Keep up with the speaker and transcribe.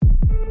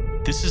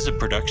This is a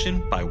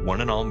production by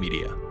One and All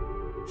Media.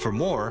 For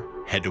more,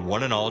 head to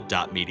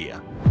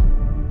oneandall.media.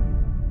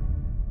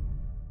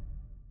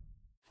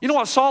 You know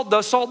what salt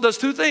does? Salt does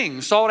two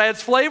things. Salt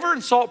adds flavor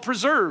and salt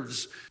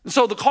preserves. And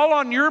so the call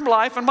on your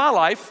life and my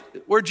life,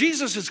 where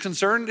Jesus is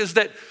concerned, is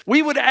that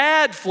we would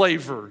add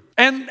flavor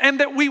and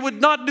that we would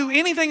not do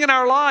anything in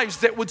our lives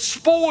that would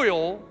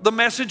spoil the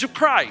message of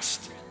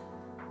Christ.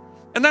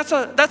 And that's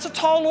a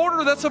tall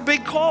order. That's a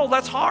big call.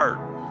 That's hard.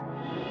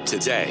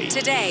 Today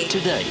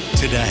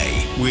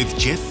with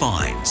Jeff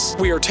Vines,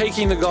 We are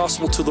taking the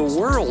gospel to the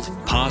world.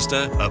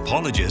 pastor,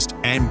 apologist,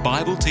 and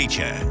Bible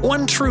teacher.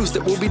 One truth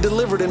that will be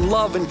delivered in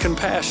love and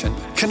compassion,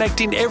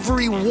 connecting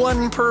every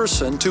one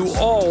person to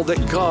all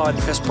that God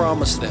has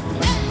promised them.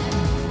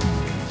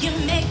 You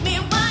make me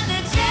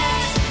wanna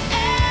dance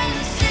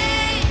and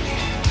sing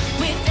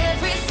with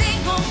every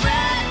single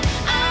breath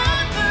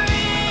I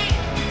breathe.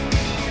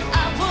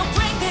 I will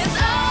bring this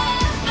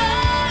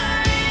offering.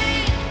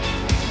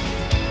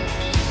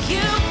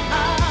 You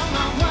are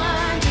my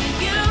wonder,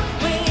 you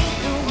with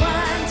the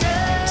wonder.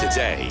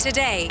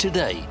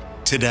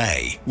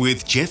 Today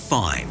with Jeff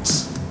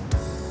Vines.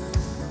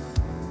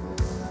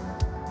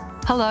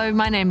 Hello,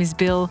 my name is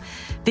Bill.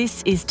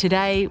 This is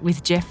Today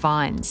with Jeff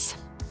Vines.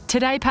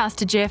 Today,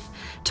 Pastor Jeff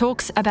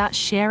talks about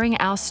sharing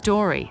our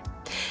story.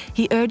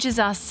 He urges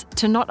us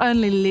to not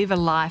only live a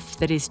life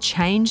that is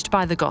changed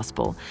by the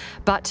gospel,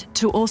 but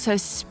to also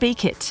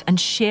speak it and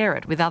share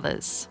it with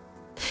others.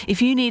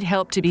 If you need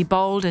help to be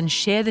bold and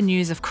share the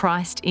news of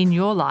Christ in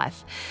your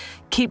life,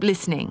 keep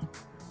listening.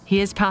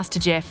 Here's Pastor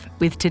Jeff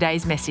with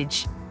today's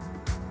message.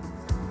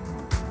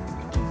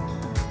 All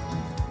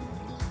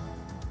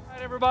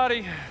right,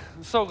 everybody,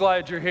 I'm so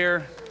glad you're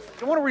here.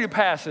 I want to read a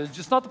passage.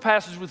 It's not the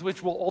passage with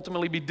which we'll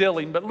ultimately be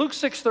dealing, but Luke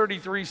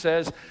 6:33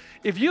 says,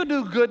 if you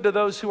do good to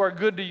those who are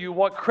good to you,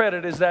 what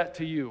credit is that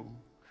to you?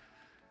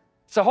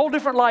 It's a whole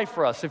different life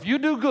for us. If you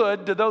do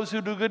good to those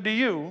who do good to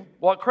you,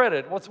 what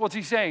credit? What's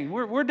he saying?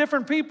 We're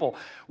different people.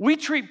 We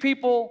treat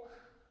people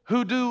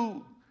who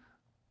do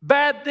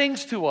bad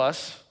things to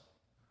us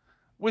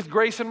with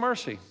grace and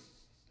mercy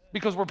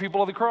because we're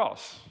people of the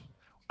cross.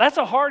 That's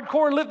a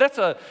hardcore live. That's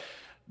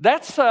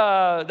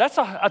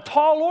a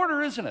tall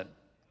order, isn't it?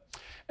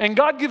 And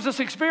God gives us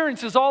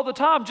experiences all the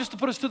time just to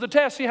put us to the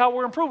test, see how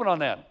we're improving on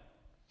that.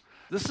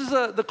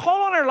 The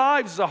call on our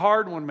lives is a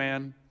hard one,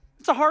 man.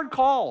 It's a hard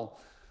call.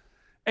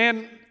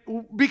 And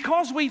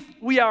because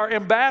we are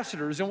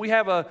ambassadors and we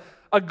have a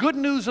good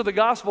news of the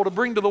gospel to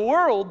bring to the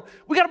world,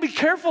 we got to be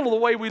careful of the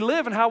way we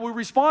live and how we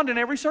respond in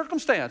every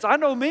circumstance. I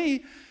know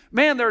me,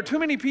 man, there are too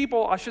many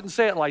people, I shouldn't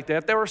say it like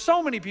that. There are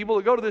so many people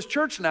that go to this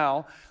church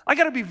now. I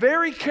got to be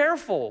very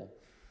careful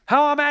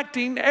how I'm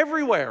acting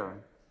everywhere.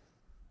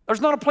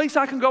 There's not a place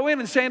I can go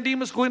in San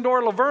Dimas,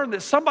 Glendora, Laverne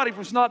that somebody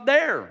was not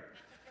there.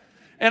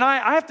 And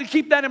I have to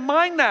keep that in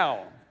mind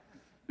now.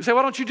 You say,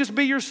 why don't you just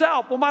be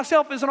yourself? Well,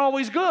 myself isn't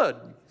always good.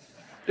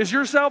 Is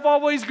yourself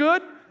always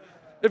good?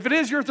 If it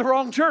is, you're at the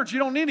wrong church. You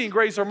don't need any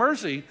grace or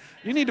mercy.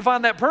 You need to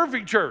find that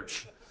perfect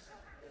church.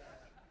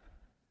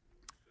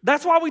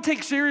 That's why we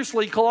take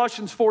seriously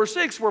Colossians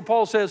 4:6, where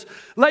Paul says,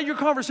 let your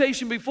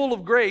conversation be full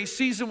of grace,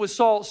 seasoned with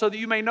salt, so that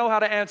you may know how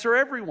to answer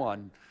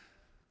everyone.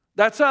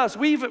 That's us.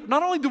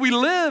 Not only do we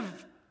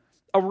live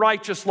a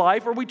righteous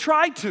life, or we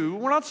try to,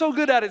 we're not so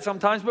good at it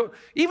sometimes, but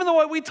even the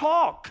way we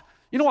talk.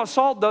 You know what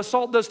salt does?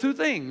 Salt does two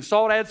things.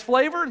 Salt adds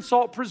flavor and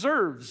salt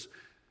preserves.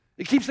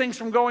 It keeps things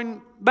from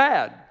going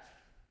bad.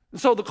 And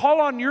so the call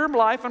on your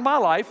life and my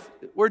life,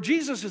 where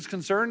Jesus is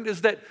concerned,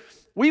 is that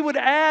we would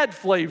add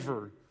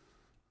flavor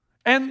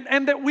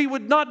and that we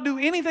would not do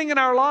anything in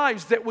our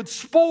lives that would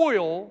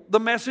spoil the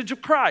message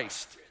of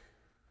Christ.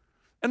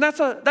 And that's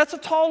a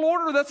tall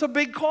order. That's a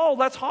big call.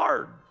 That's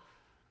hard.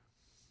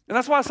 And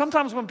that's why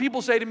sometimes when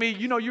people say to me,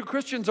 you know, you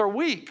Christians are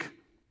weak.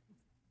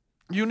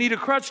 You need a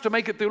crutch to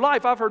make it through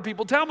life. I've heard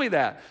people tell me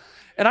that.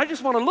 And I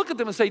just want to look at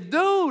them and say,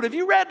 dude, have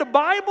you read the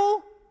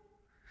Bible?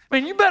 I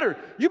mean, you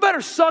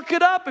better suck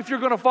it up if you're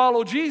going to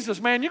follow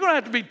Jesus, man. You're going to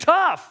have to be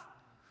tough.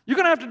 You're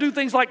going to have to do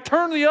things like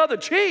turn the other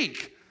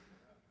cheek.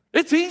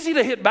 It's easy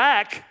to hit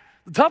back.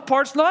 The tough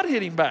part's not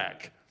hitting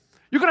back.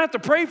 You're going to have to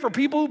pray for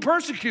people who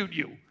persecute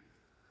you.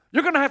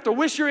 You're going to have to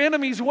wish your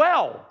enemies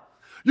well.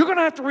 You're going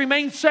to have to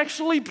remain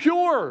sexually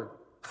pure.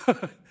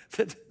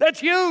 That's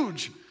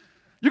huge.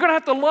 You're going to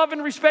have to love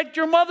and respect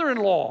your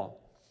mother-in-law.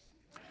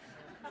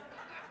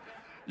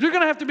 You're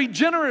going to have to be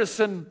generous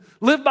and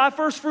live by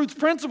first fruits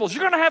principles.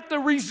 You're going to have to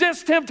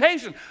resist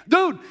temptation.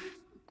 Dude,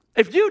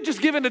 if you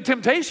just give in to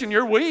temptation,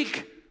 you're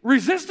weak.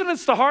 Resisting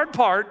is the hard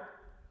part.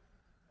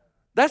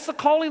 That's the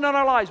calling on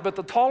our lives. But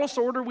the tallest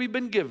order we've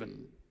been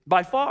given,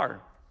 by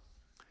far,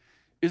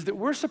 is that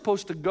we're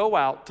supposed to go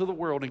out to the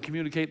world and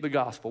communicate the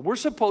gospel. We're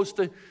supposed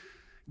to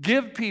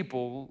give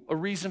people a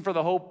reason for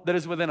the hope that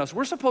is within us.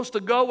 We're supposed to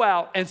go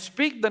out and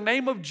speak the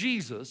name of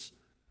Jesus,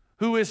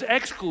 who is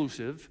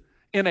exclusive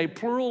in a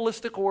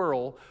pluralistic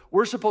world.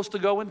 We're supposed to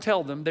go and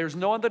tell them there's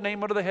no other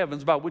name under the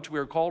heavens by which we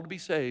are called to be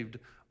saved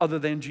other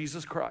than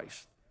Jesus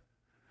Christ.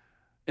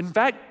 In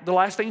fact, the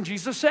last thing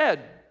Jesus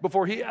said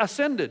before he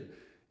ascended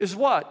is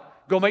what?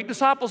 Go make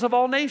disciples of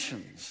all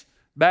nations,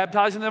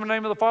 baptizing them in the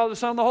name of the Father, the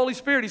Son, and the Holy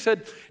Spirit. He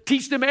said,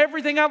 teach them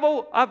everything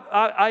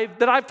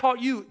that I've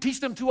taught you. Teach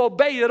them to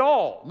obey it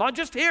all. Not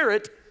just hear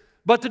it,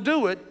 but to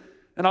do it.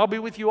 And I'll be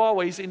with you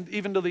always,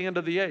 even to the end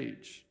of the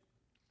age.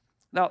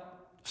 Now,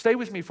 stay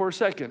with me for a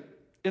second.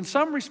 In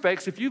some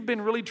respects, if you've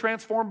been really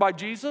transformed by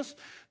Jesus,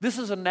 this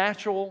is a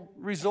natural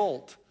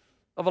result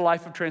of a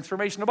life of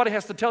transformation. Nobody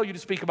has to tell you to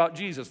speak about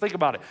Jesus. Think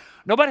about it.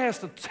 Nobody has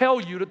to tell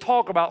you to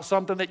talk about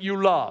something that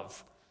you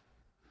love.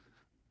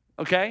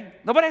 Okay?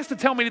 Nobody has to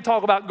tell me to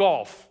talk about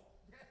golf.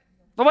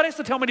 Nobody has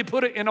to tell me to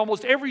put it in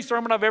almost every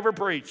sermon I've ever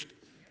preached.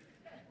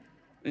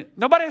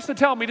 Nobody has to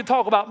tell me to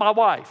talk about my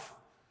wife.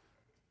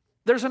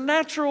 There's a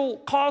natural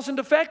cause and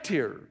effect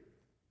here.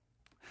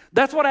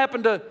 That's what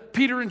happened to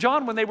Peter and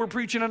John when they were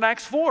preaching in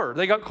Acts 4.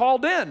 They got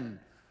called in.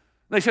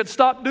 They said,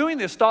 stop doing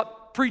this.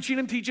 Stop preaching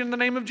and teaching in the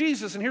name of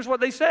Jesus. And here's what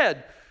they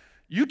said.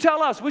 You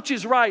tell us which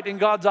is right in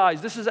God's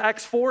eyes. This is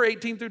Acts 4,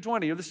 18 through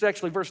 20. Or this is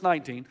actually verse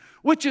 19.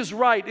 Which is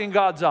right in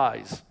God's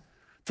eyes?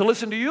 To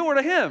listen to you or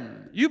to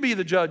him? You be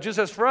the judges.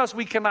 As for us,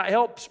 we cannot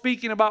help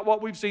speaking about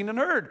what we've seen and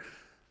heard.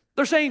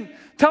 They're saying,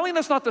 telling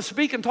us not to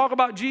speak and talk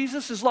about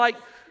Jesus is like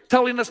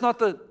telling us not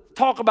to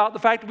talk about the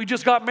fact that we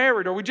just got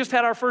married, or we just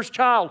had our first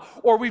child,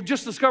 or we've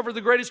just discovered the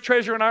greatest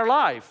treasure in our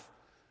life.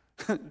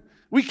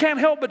 We can't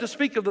help but to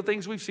speak of the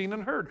things we've seen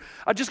and heard.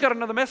 I just got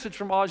another message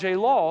from Ajay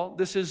Law.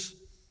 This is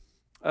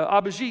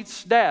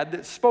Abhijit's dad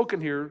that's spoken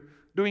here,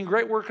 doing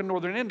great work in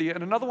northern India,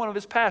 and another one of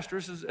his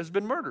pastors has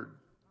been murdered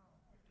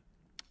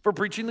for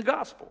preaching the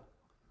gospel.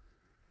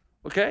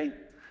 Okay?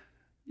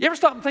 You ever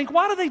stop and think,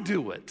 why do they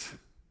do it?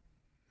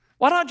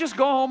 Why not just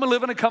go home and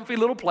live in a comfy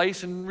little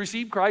place and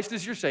receive Christ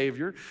as your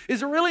Savior?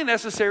 Is it really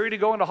necessary to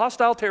go into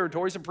hostile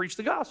territories and preach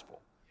the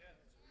gospel?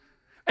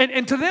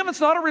 And to them, it's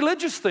not a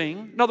religious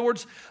thing. In other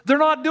words, they're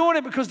not doing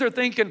it because they're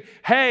thinking,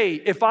 hey,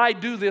 if I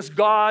do this,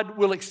 God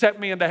will accept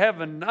me into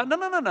heaven.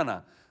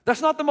 No.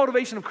 That's not the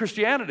motivation of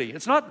Christianity.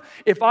 It's not,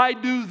 if I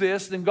do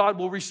this, then God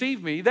will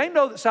receive me. They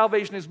know that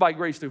salvation is by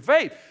grace through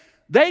faith.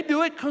 They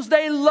do it because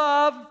they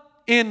love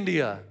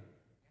India.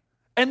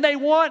 And they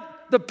want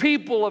the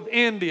people of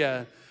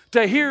India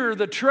to hear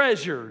the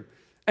treasure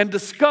and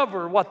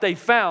discover what they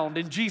found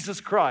in Jesus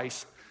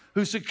Christ,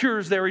 who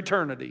secures their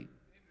eternity.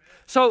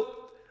 So,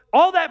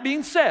 all that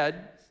being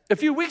said, a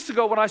few weeks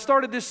ago when I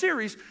started this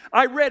series,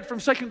 I read from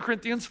 2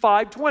 Corinthians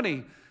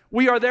 5:20.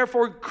 We are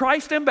therefore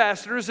Christ's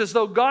ambassadors, as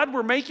though God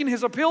were making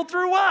his appeal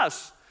through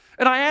us.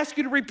 And I ask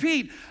you to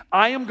repeat,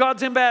 I am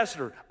God's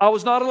ambassador. I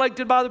was not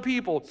elected by the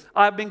people.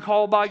 I've been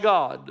called by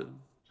God.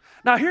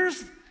 Now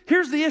here's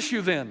the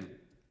issue then.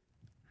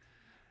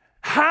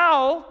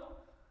 How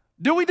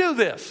do we do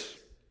this?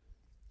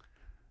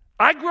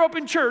 I grew up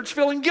in church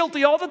feeling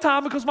guilty all the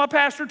time because my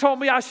pastor told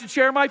me I should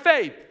share my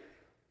faith.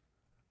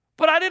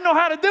 But I didn't know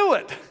how to do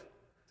it.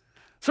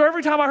 So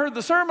every time I heard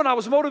the sermon, I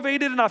was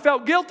motivated and I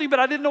felt guilty, but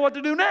I didn't know what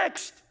to do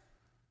next.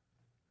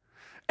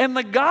 And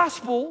the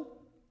gospel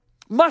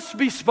must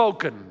be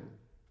spoken.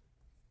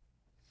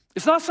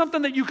 It's not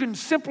something that you can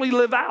simply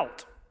live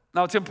out.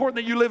 Now, it's important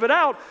that you live it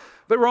out,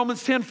 but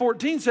Romans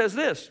 10:14 says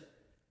this.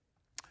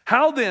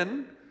 How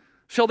then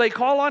shall they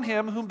call on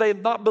him whom they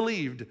have not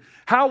believed?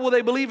 How will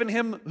they believe in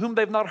him whom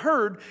they've not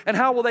heard? And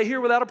how will they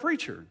hear without a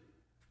preacher?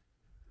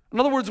 In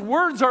other words,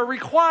 words are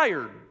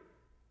required.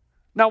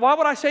 Now, why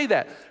would I say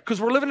that? Because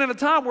we're living in a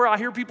time where I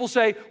hear people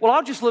say, well,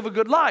 I'll just live a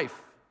good life.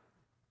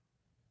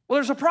 Well,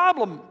 there's a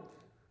problem.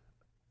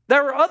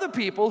 There are other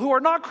people who are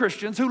not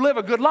Christians who live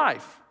a good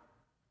life.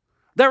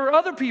 There are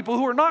other people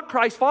who are not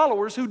Christ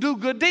followers who do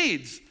good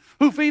deeds,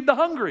 who feed the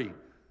hungry,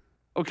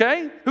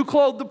 okay? Who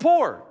clothe the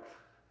poor.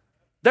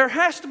 There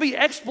has to be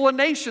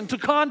explanation to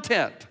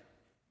content.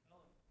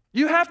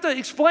 You have to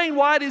explain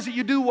why it is that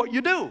you do what you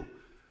do.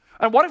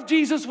 And what if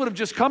Jesus would have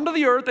just come to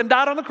the earth and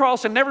died on the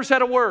cross and never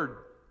said a word?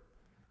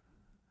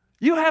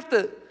 You have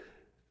to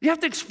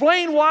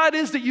explain why it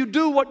is that you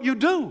do what you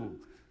do.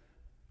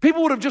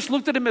 People would have just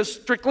looked at him as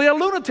strictly a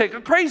lunatic,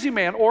 a crazy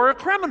man, or a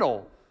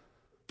criminal.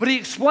 But he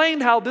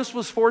explained how this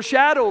was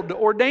foreshadowed,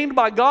 ordained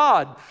by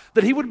God,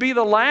 that he would be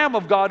the Lamb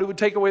of God who would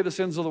take away the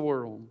sins of the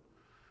world.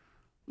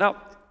 Now,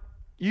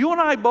 you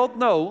and I both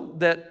know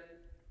that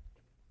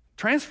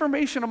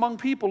transformation among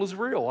people is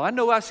real.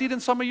 I see it in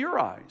some of your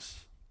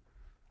eyes.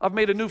 I've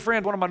made a new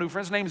friend, one of my new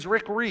friends, his name is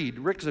Rick Reed.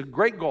 Rick's a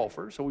great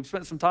golfer, so we've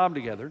spent some time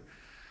together.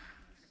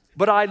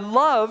 But I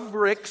love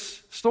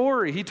Rick's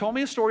story. He told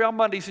me a story on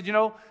Monday. He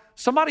said,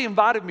 somebody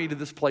invited me to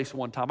this place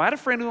one time. I had a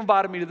friend who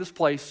invited me to this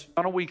place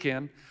on a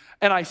weekend,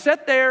 and I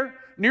sat there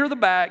near the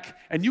back,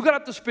 and you got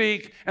up to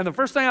speak, and the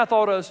first thing I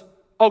thought was,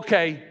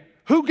 okay,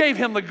 who gave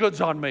him the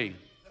goods on me?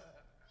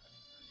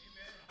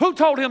 Who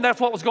told him that's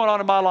what was going on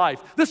in my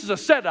life? This is a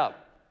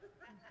setup.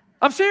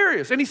 I'm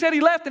serious. And he said he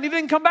left, and he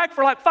didn't come back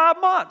for like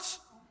 5 months.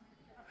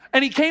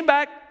 And he came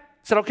back,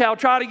 said, okay, I'll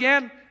try it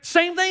again.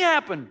 Same thing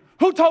happened.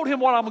 Who told him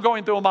what I'm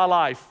going through in my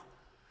life?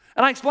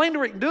 And I explained to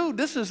Rick, dude,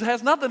 this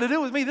has nothing to do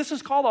with me. This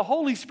is called the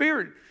Holy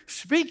Spirit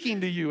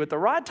speaking to you at the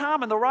right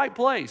time and the right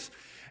place.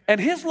 And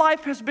his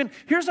life has been,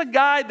 here's a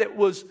guy that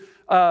was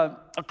a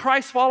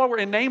Christ follower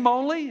in name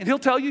only, and he'll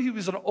tell you he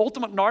was an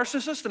ultimate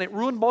narcissist, and it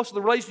ruined most of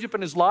the relationship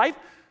in his life.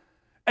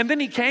 And then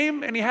he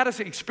came and he had this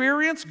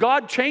experience.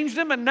 God changed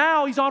him, and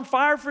now he's on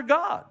fire for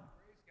God.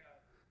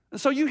 And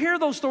so you hear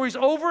those stories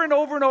over and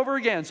over and over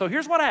again. So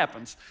here's what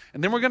happens.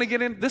 And then we're going to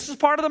get in. This is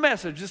part of the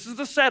message. This is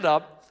the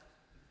setup.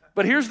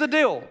 But here's the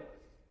deal.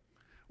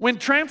 When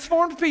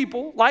transformed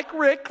people like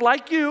Rick,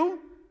 like you,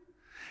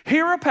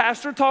 hear a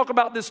pastor talk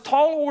about this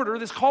tall order,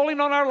 this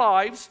calling on our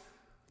lives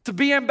to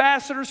be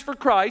ambassadors for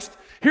Christ,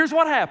 here's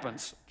what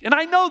happens. And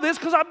I know this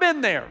because I've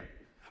been there.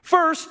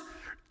 First,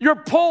 your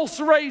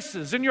pulse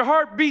races and your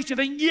heart beats. You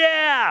think,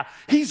 yeah,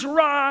 he's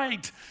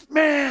right.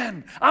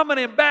 Man, I'm an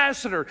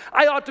ambassador.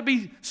 I ought to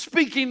be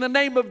speaking the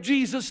name of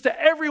Jesus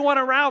to everyone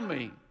around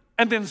me.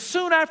 And then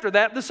soon after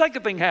that, the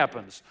second thing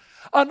happens.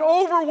 An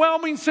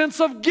overwhelming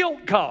sense of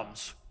guilt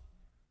comes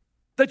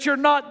that you're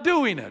not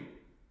doing it.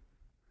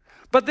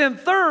 But then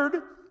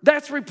third,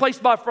 that's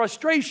replaced by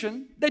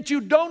frustration that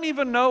you don't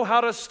even know how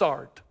to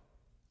start.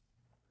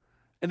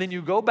 And then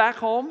you go back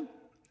home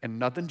and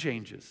nothing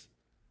changes.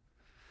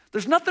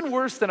 There's nothing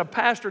worse than a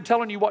pastor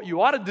telling you what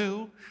you ought to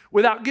do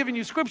without giving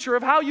you scripture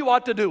of how you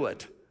ought to do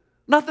it.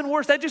 Nothing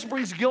worse. That just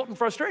brings guilt and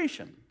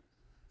frustration.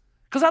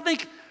 Because I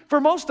think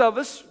for most of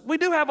us, we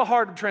do have a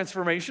heart of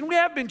transformation. We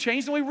have been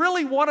changed and we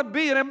really want to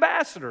be an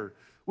ambassador.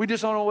 We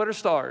just don't know where to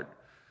start.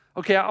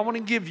 Okay, I want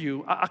to give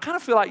you, I kind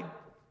of feel like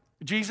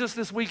Jesus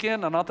this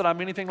weekend, not that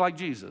I'm anything like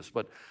Jesus,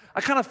 but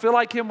I kind of feel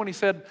like him when he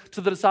said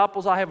to the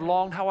disciples, how I have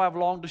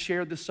longed to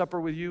share this supper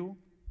with you.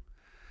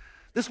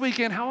 This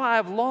weekend, how I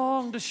have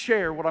longed to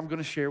share what I'm going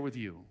to share with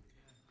you.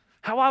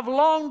 How I've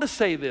longed to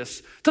say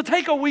this, to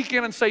take a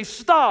weekend and say,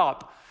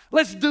 stop,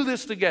 let's do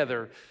this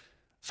together.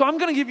 So I'm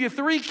going to give you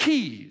 3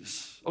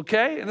 keys,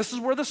 okay? And this is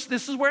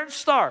where it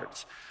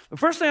starts. The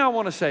first thing I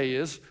want to say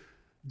is,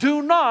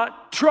 do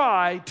not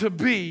try to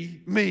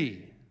be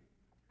me.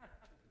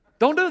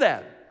 Don't do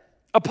that.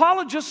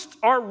 Apologists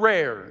are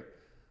rare.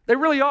 They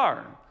really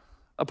are.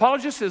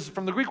 Apologist is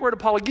from the Greek word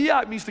apologia.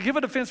 It means to give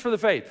a defense for the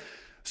faith.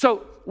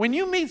 So when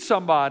you meet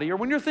somebody or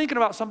when you're thinking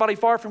about somebody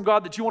far from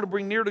God that you want to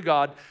bring near to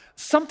God,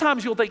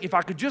 sometimes you'll think, if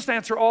I could just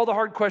answer all the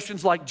hard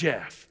questions like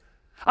Jeff,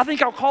 I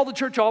think I'll call the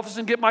church office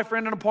and get my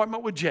friend an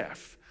appointment with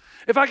Jeff.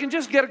 If I can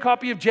just get a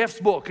copy of Jeff's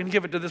book and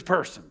give it to this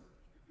person.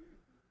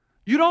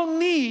 You don't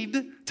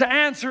need to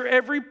answer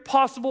every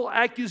possible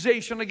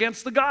accusation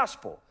against the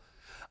gospel.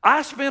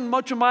 I spend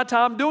much of my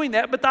time doing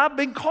that, but I've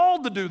been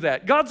called to do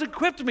that. God's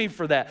equipped me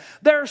for that.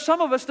 There are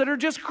some of us that are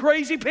just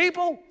crazy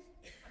people.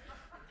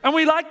 And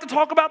we like to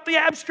talk about the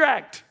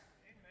abstract.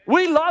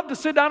 We love to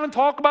sit down and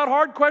talk about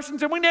hard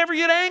questions and we never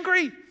get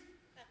angry.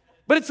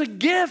 But it's a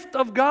gift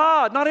of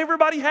God. Not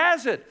everybody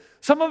has it.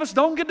 Some of us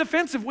don't get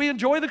defensive. We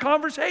enjoy the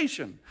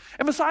conversation.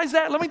 And besides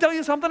that, let me tell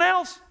you something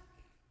else.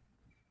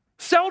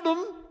 Seldom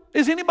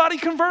is anybody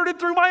converted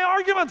through my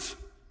arguments.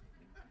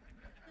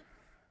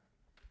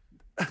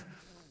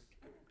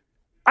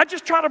 I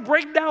just try to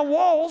break down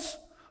walls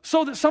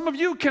so that some of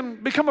you can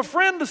become a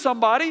friend to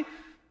somebody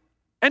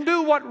and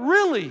do what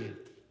really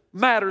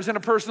matters in a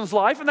person's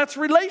life, and that's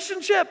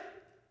relationship.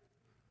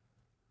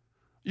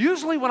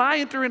 Usually when I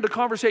enter into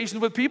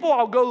conversations with people,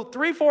 I'll go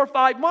 3, 4,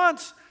 5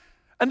 months,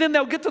 and then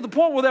they'll get to the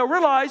point where they'll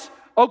realize,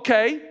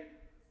 okay,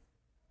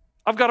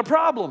 I've got a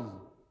problem.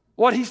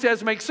 What he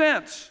says makes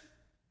sense.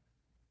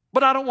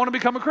 But I don't want to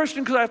become a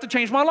Christian because I have to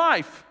change my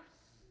life.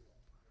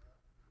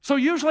 So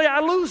usually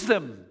I lose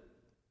them.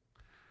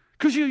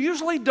 Because you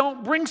usually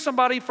don't bring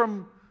somebody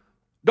from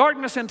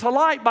darkness into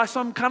light by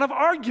some kind of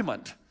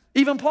argument.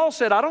 Even Paul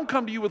said, I don't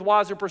come to you with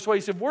wise or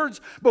persuasive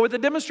words, but with a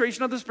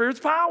demonstration of the Spirit's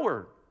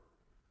power.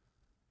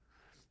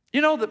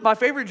 You know that my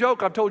favorite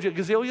joke I've told you a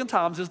gazillion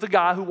times is the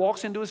guy who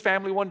walks into his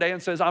family one day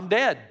and says, I'm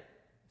dead.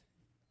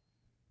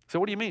 I said,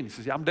 what do you mean? He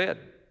says, yeah, I'm dead.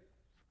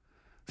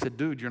 I said,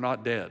 dude, you're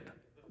not dead.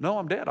 No,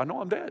 I'm dead. I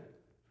know I'm dead.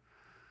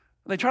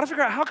 And they try to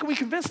figure out, how can we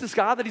convince this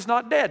guy that he's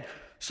not dead?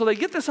 So they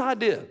get this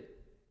idea.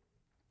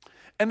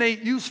 And they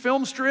use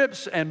film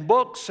strips and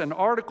books and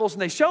articles,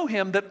 and they show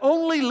him that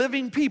only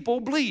living people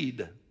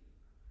bleed.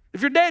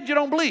 If you're dead, you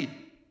don't bleed.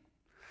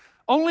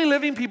 Only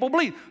living people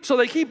bleed. So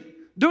they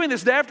keep doing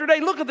this day after day.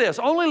 Look at this.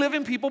 Only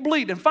living people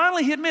bleed. And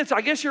finally he admits,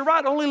 I guess you're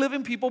right, only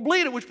living people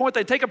bleed, at which point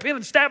they take a pin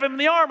and stab him in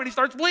the arm, and he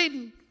starts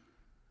bleeding.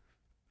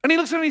 And he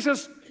looks at him and he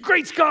says,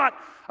 great Scott,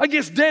 I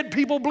guess dead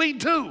people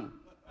bleed too.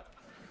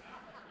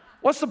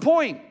 What's the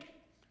point?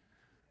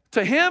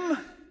 To him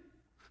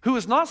who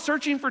is not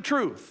searching for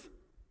truth,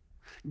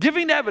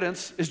 giving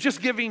evidence is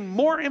just giving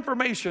more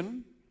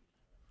information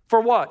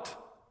for what?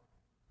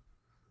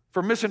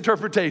 For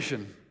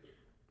misinterpretation.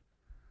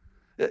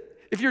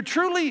 If you're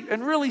truly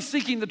and really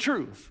seeking the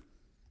truth,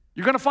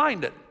 you're going to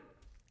find it.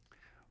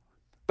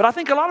 But I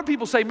think a lot of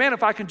people say, man,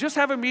 if I can just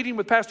have a meeting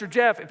with Pastor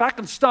Jeff, if I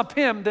can stump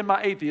him, then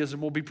my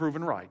atheism will be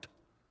proven right.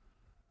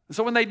 And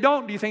so when they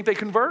don't, do you think they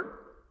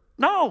convert?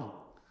 No.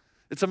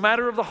 It's a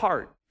matter of the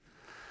heart.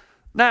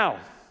 Now,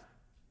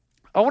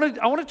 I want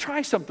to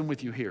try something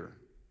with you here.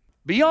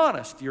 Be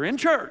honest, you're in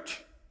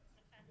church.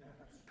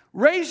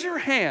 Raise your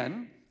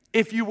hand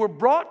if you were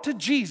brought to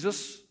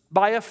Jesus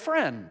by a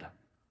friend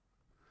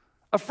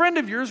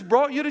of yours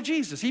brought you to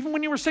Jesus, even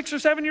when you were 6 or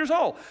 7 years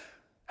old.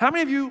 How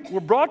many of you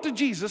were brought to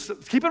Jesus,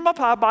 keep them up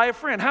high, by a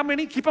friend? How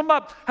many, keep them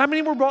up, how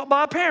many were brought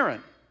by a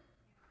parent?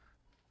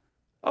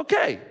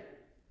 Okay.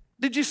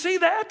 Did you see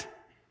that?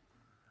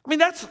 I mean,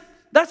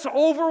 that's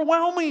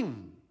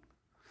overwhelming.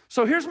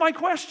 So here's my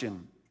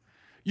question.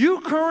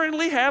 You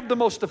currently have the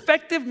most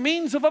effective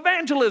means of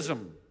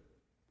evangelism.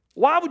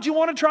 Why would you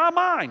want to try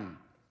mine?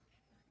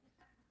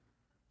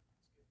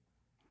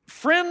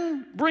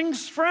 Friend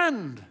brings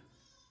friend.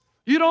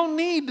 You don't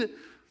need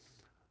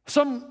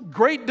some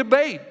great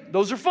debate.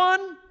 Those are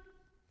fun.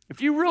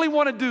 If you really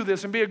want to do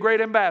this and be a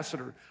great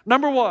ambassador,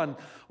 number one,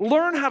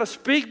 learn how to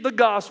speak the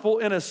gospel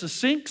in a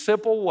succinct,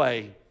 simple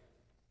way.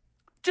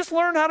 Just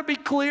learn how to be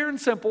clear and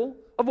simple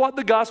of what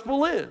the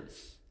gospel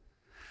is.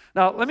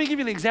 Now, let me give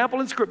you an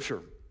example in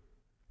Scripture.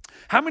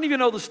 How many of you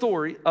know the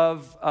story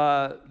of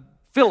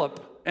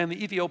Philip and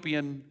the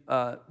Ethiopian?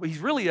 He's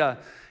really, it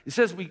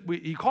says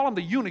you call him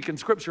the eunuch in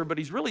Scripture, but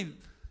he's really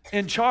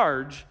in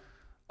charge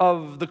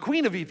of the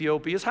queen of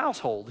Ethiopia's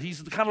household.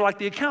 He's kind of like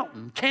the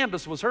accountant.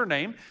 Candace was her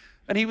name.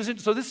 And he was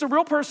so this is a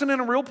real person in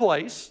a real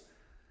place.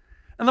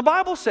 And the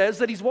Bible says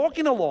that he's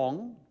walking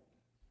along,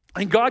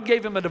 and God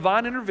gave him a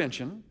divine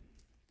intervention.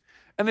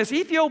 And this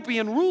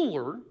Ethiopian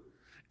ruler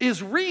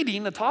is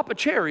reading atop a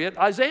chariot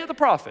Isaiah the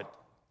prophet,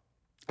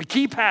 a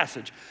key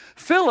passage.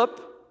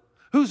 Philip,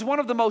 who's one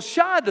of the most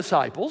shy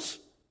disciples,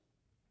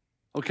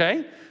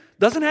 okay,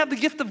 doesn't have the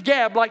gift of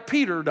gab like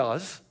Peter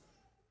does,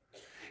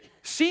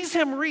 sees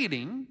him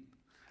reading,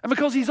 and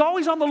because he's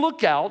always on the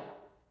lookout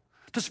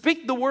to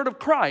speak the word of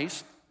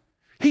Christ,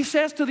 he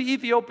says to the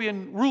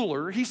Ethiopian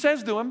ruler, he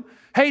says to him,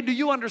 hey, do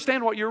you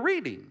understand what you're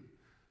reading?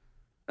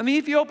 And the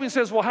Ethiopian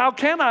says, well, how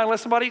can I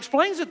unless somebody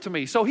explains it to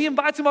me? So he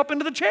invites him up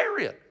into the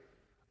chariot,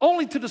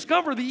 only to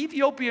discover the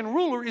Ethiopian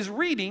ruler is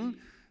reading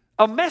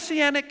a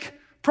messianic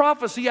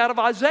prophecy out of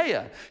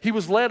Isaiah. He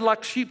was led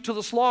like sheep to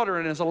the slaughter,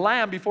 and as a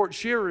lamb before its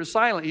shearer is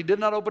silent, he did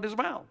not open his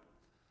mouth.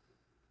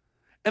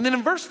 And then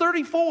in verse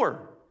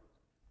 34,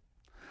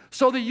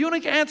 so the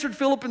eunuch answered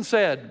Philip and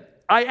said,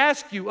 I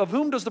ask you, of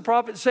whom does the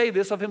prophet say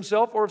this, of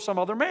himself or of some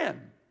other man?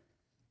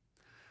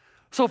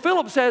 So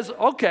Philip says,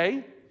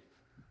 okay,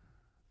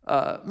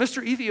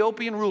 Mr.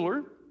 Ethiopian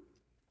ruler,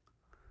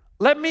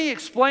 let me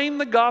explain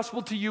the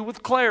gospel to you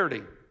with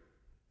clarity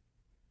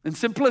and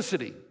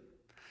simplicity.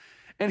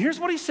 And here's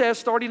what he says,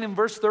 starting in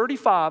verse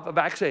 35 of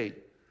Acts 8.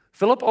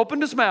 Philip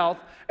opened his mouth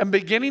and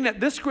beginning at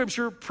this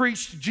scripture,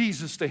 preached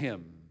Jesus to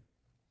him.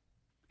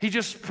 He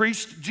just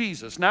preached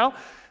Jesus. Now, it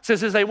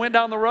says as they went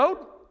down the road,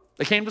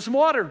 they came to some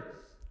water.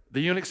 The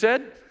eunuch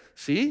said,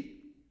 see,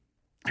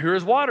 here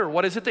is water.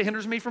 What is it that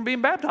hinders me from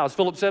being baptized?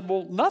 Philip said,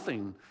 well,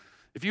 nothing.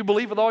 If you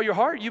believe with all your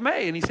heart, you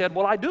may. And he said,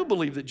 well, I do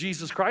believe that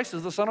Jesus Christ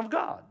is the Son of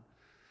God.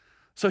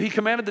 So he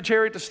commanded the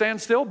chariot to stand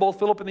still. Both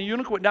Philip and the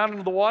eunuch went down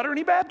into the water, and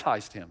he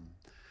baptized him.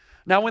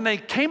 Now, when they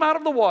came out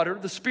of the water,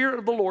 the Spirit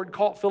of the Lord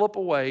caught Philip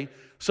away,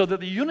 so that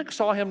the eunuch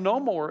saw him no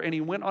more, and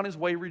he went on his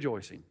way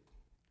rejoicing.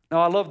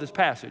 Now, I love this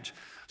passage.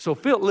 So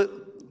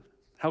Philip,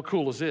 how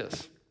cool is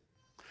this?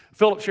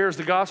 Philip shares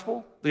the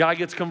gospel, the guy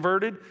gets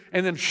converted,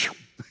 and then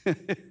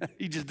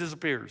he just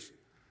disappears.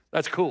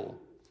 That's cool.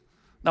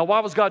 Now,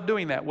 why was God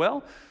doing that?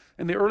 Well,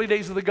 in the early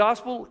days of the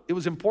gospel, it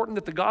was important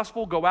that the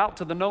gospel go out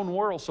to the known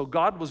world, so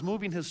God was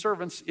moving his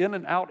servants in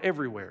and out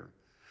everywhere.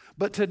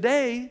 But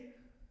today,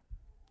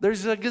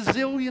 there's a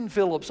gazillion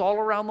Philips all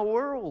around the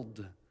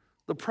world.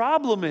 The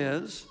problem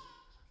is,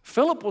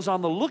 Philip was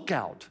on the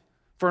lookout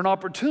for an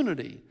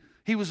opportunity.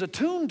 He was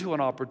attuned to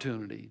an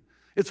opportunity.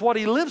 It's what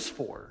he lives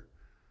for.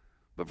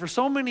 But for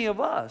so many of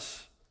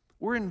us,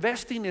 we're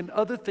investing in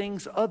other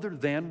things other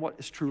than what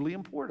is truly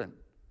important.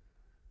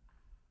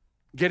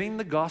 Getting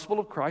the gospel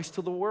of Christ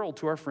to the world,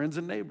 to our friends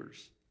and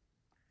neighbors.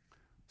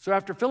 So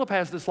after Philip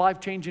has this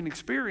life-changing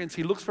experience,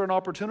 he looks for an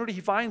opportunity,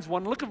 he finds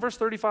one. Look at verse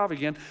 35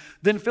 again.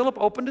 Then Philip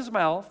opened his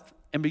mouth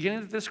and beginning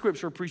at this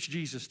scripture, preached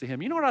Jesus to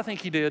him. You know what I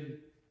think he did?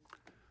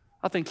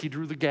 I think he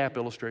drew the gap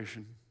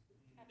illustration.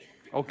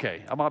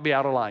 Okay, I might be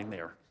out of line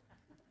there.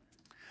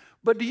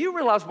 But do you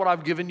realize what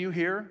I've given you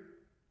here?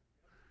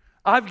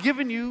 I've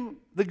given you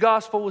the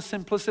gospel with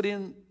simplicity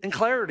and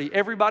clarity.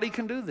 Everybody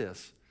can do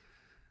this.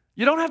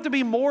 You don't have to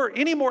be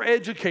any more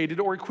educated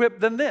or equipped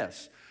than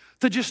this.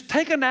 To just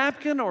take a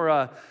napkin or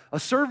a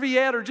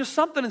serviette or just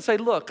something and say,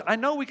 look, I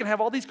know we can have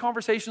all these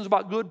conversations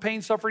about good,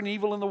 pain, suffering, and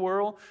evil in the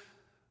world,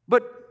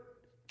 but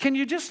can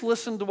you just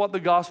listen to what the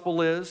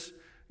gospel is?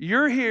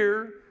 You're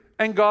here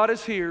and God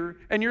is here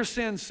and your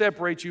sins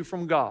separate you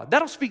from God.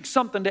 That'll speak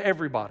something to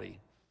everybody.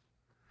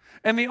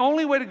 And the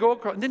only way to go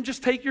across, then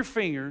just take your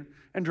finger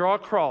and draw a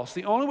cross.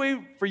 The only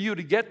way for you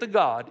to get to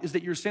God is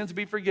that your sins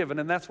be forgiven,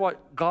 and that's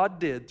what God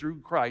did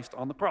through Christ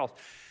on the cross.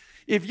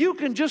 If you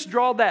can just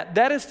draw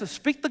that is to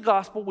speak the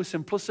gospel with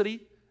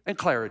simplicity and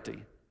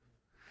clarity.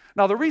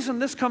 Now, the reason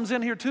this comes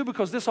in here too,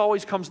 because this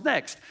always comes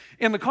next.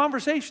 In the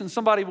conversation,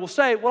 somebody will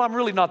say, well, I'm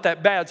really not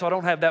that bad, so I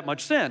don't have that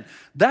much sin.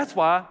 That's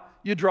why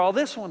you draw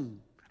this one.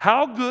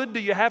 How good do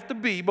you have to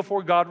be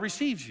before God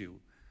receives you?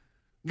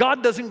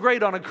 God doesn't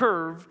grade on a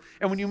curve,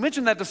 and when you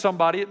mention that to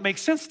somebody, it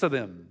makes sense to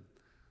them.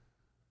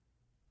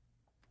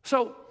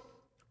 So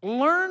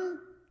learn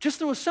just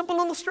through a simple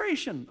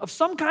illustration of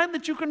some kind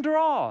that you can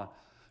draw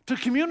to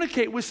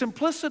communicate with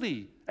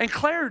simplicity and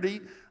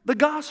clarity the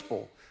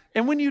gospel.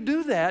 And when you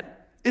do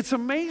that, it's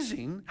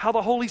amazing how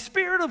the Holy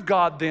Spirit of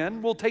God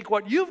then will take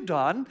what you've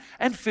done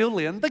and fill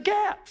in the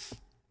gaps.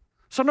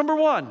 So number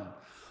one,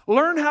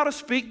 learn how to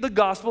speak the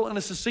gospel in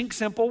a succinct,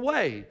 simple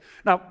way.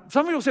 Now,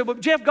 some people say, well,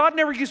 Jeff, God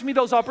never gives me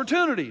those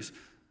opportunities.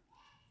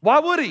 Why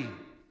would he?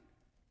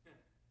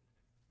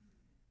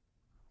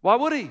 Why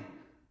would he?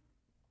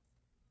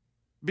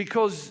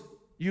 Because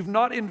you've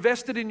not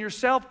invested in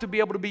yourself to be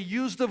able to be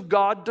used of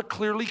God to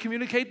clearly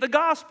communicate the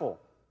gospel.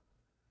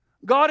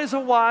 God is a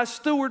wise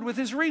steward with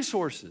his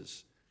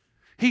resources.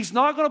 He's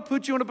not going to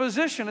put you in a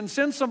position and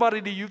send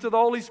somebody to you through the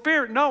Holy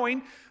Spirit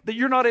knowing that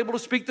you're not able to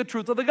speak the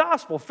truth of the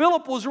gospel.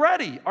 Philip was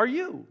ready. Are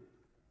you?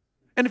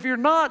 And if you're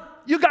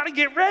not, you got to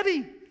get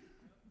ready.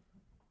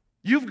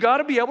 You've got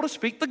to be able to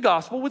speak the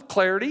gospel with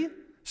clarity,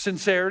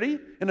 sincerity,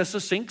 in a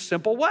succinct,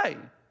 simple way.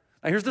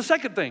 Now here's the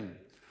second thing.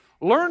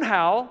 Learn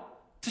how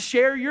to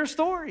share your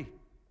story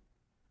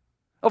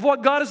of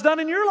what God has done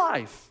in your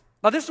life.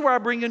 Now this is where I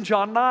bring in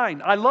John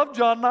 9. I love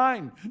John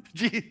 9.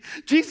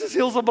 Jesus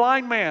heals a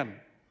blind man.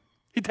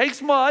 He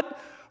takes mud,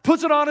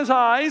 puts it on his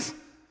eyes,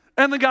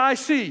 and the guy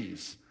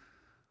sees.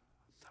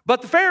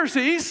 But the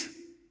Pharisees,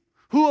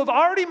 who have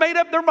already made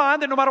up their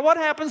mind that no matter what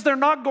happens, they're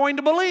not going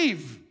to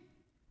believe.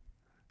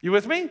 You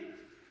with me?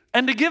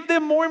 And to give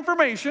them more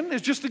information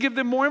is just to give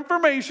them more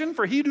information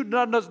for he who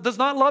does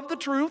not love the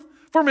truth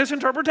for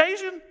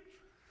misinterpretation.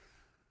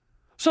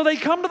 So they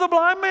come to the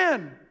blind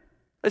man.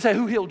 They say,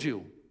 who healed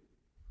you?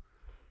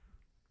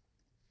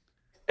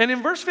 And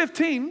in verse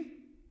 15,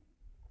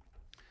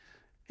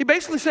 he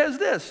basically says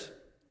this.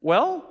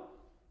 Well,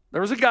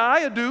 there was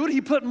a dude, he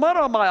put mud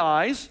on my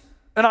eyes,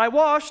 and I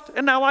washed,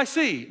 and now I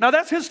see. Now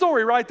that's his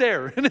story right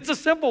there. And it's a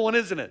simple one,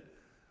 isn't it?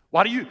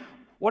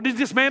 What did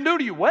this man do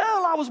to you?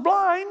 Well, I was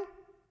blind.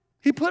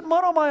 He put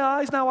mud on my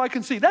eyes, now I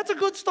can see. That's a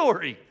good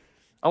story.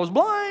 I was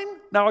blind,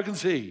 now I can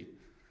see.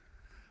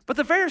 But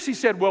the Pharisees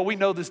said, well, we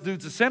know this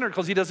dude's a sinner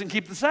because he doesn't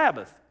keep the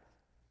Sabbath.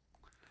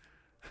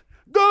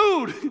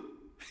 Dude,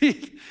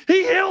 he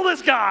healed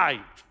this guy.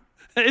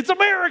 It's a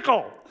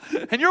miracle.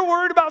 And you're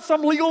worried about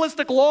some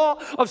legalistic law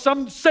of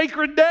some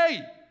sacred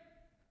day.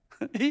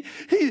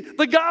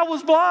 The guy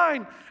was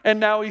blind, and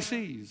now he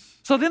sees.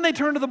 So then they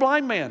turn to the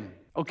blind man.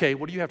 Okay,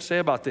 what do you have to say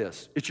about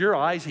this? It's your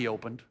eyes he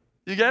opened.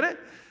 You get it?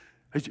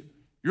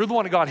 You're the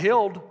one who got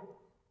healed.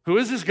 Who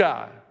is this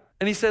guy?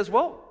 And he says,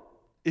 well,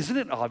 isn't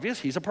it obvious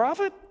he's a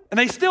prophet? And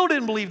they still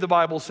didn't believe the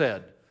Bible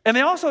said. And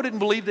they also didn't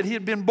believe that he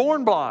had been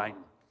born blind.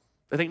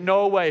 They think,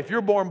 no way, if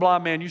you're born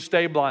blind, man, you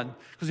stay blind.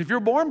 Because if you're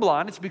born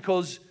blind, it's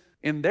because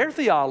in their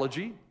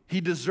theology,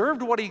 he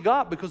deserved what he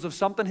got because of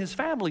something his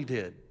family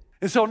did.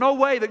 And so no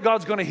way that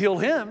God's going to heal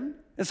him.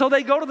 And so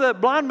they go to the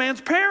blind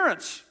man's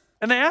parents.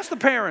 And they ask the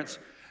parents,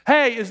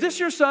 hey, is this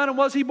your son and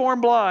was he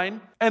born blind?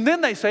 And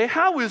then they say,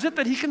 how is it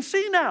that he can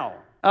see now?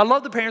 I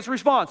love the parents'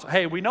 response.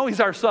 Hey, we know he's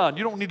our son.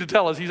 You don't need to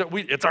tell us.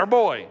 It's our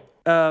boy.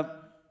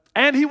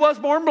 And he was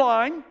born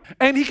blind,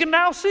 and he can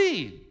now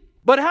see.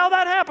 But how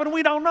that happened,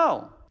 we don't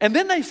know. And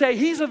then they say,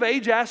 he's of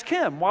age, ask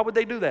him. Why would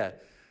they do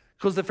that?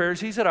 Because the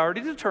Pharisees had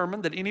already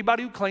determined that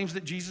anybody who claims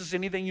that Jesus is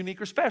anything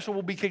unique or special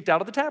will be kicked out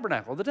of the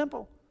tabernacle, the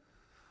temple.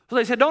 So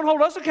they said, don't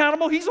hold us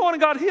accountable. He's the one who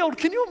got healed.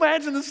 Can you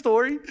imagine the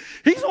story?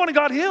 He's the one who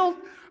got healed.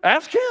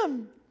 Ask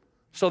him.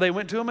 So they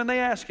went to him and they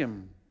asked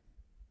him.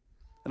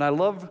 And I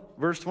love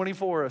verse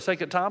 24. A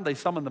second time, they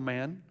summoned the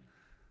man.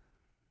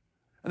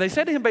 And they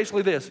said to him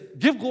basically this,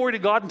 give glory to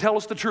God and tell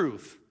us the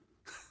truth.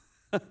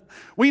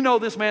 We know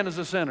this man is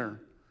a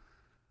sinner.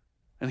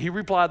 And he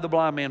replied, the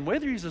blind man,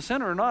 whether he's a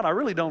sinner or not, I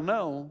really don't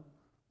know.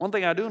 One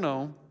thing I do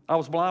know, I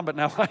was blind, but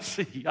now I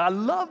see. I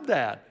love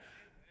that.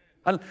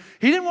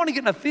 He didn't want to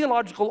get in a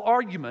theological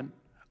argument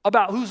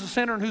about who's a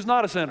sinner and who's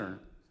not a sinner.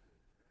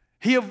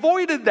 He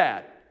avoided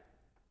that.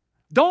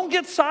 Don't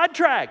get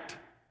sidetracked.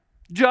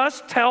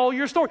 Just tell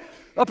your story.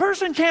 A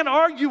person can't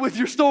argue with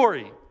your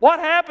story. What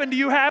happened to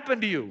you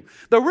happened to you.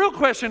 The real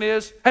question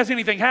is, has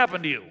anything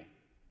happened to you?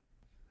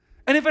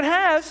 And if it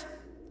has,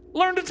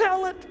 learn to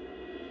tell it.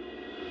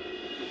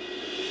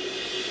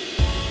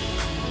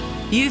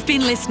 You've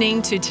been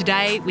listening to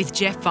Today with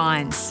Jeff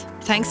Vines.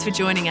 Thanks for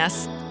joining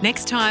us.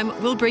 Next time,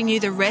 we'll bring you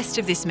the rest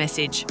of this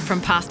message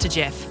from Pastor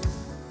Jeff.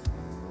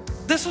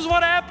 This is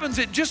what happens.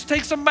 It just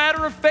takes a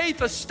matter of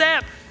faith, a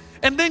step,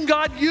 and then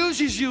God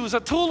uses you as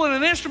a tool and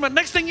an instrument.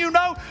 Next thing you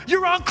know,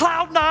 you're on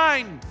cloud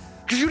 9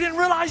 because you didn't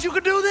realize you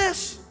could do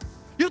this.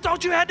 You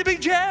thought you had to be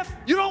Jeff.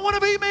 You don't want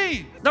to be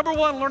me. Number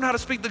one, learn how to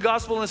speak the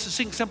gospel in a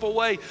succinct, simple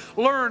way.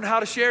 Learn how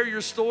to share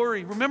your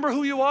story. Remember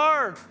who you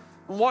are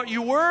and what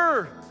you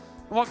were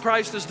and what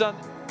Christ has done.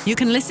 You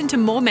can listen to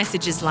more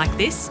messages like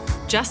this.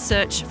 Just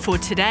search for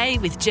Today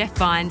with Jeff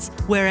Vines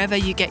wherever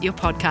you get your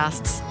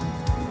podcasts.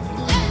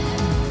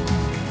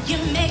 You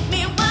make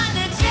me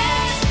wanna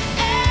dance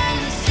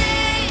and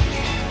sing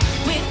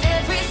with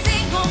every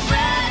single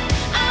breath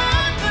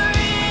I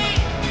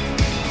breathe.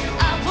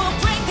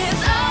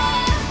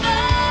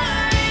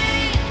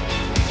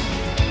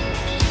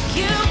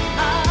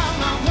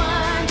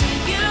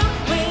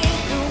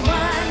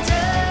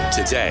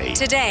 Today.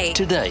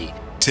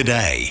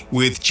 Today.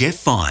 With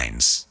Jeff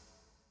Vines.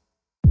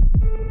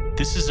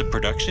 This is a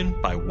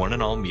production by One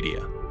and All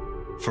Media.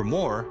 For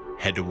more,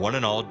 head to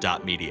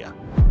oneandall.media.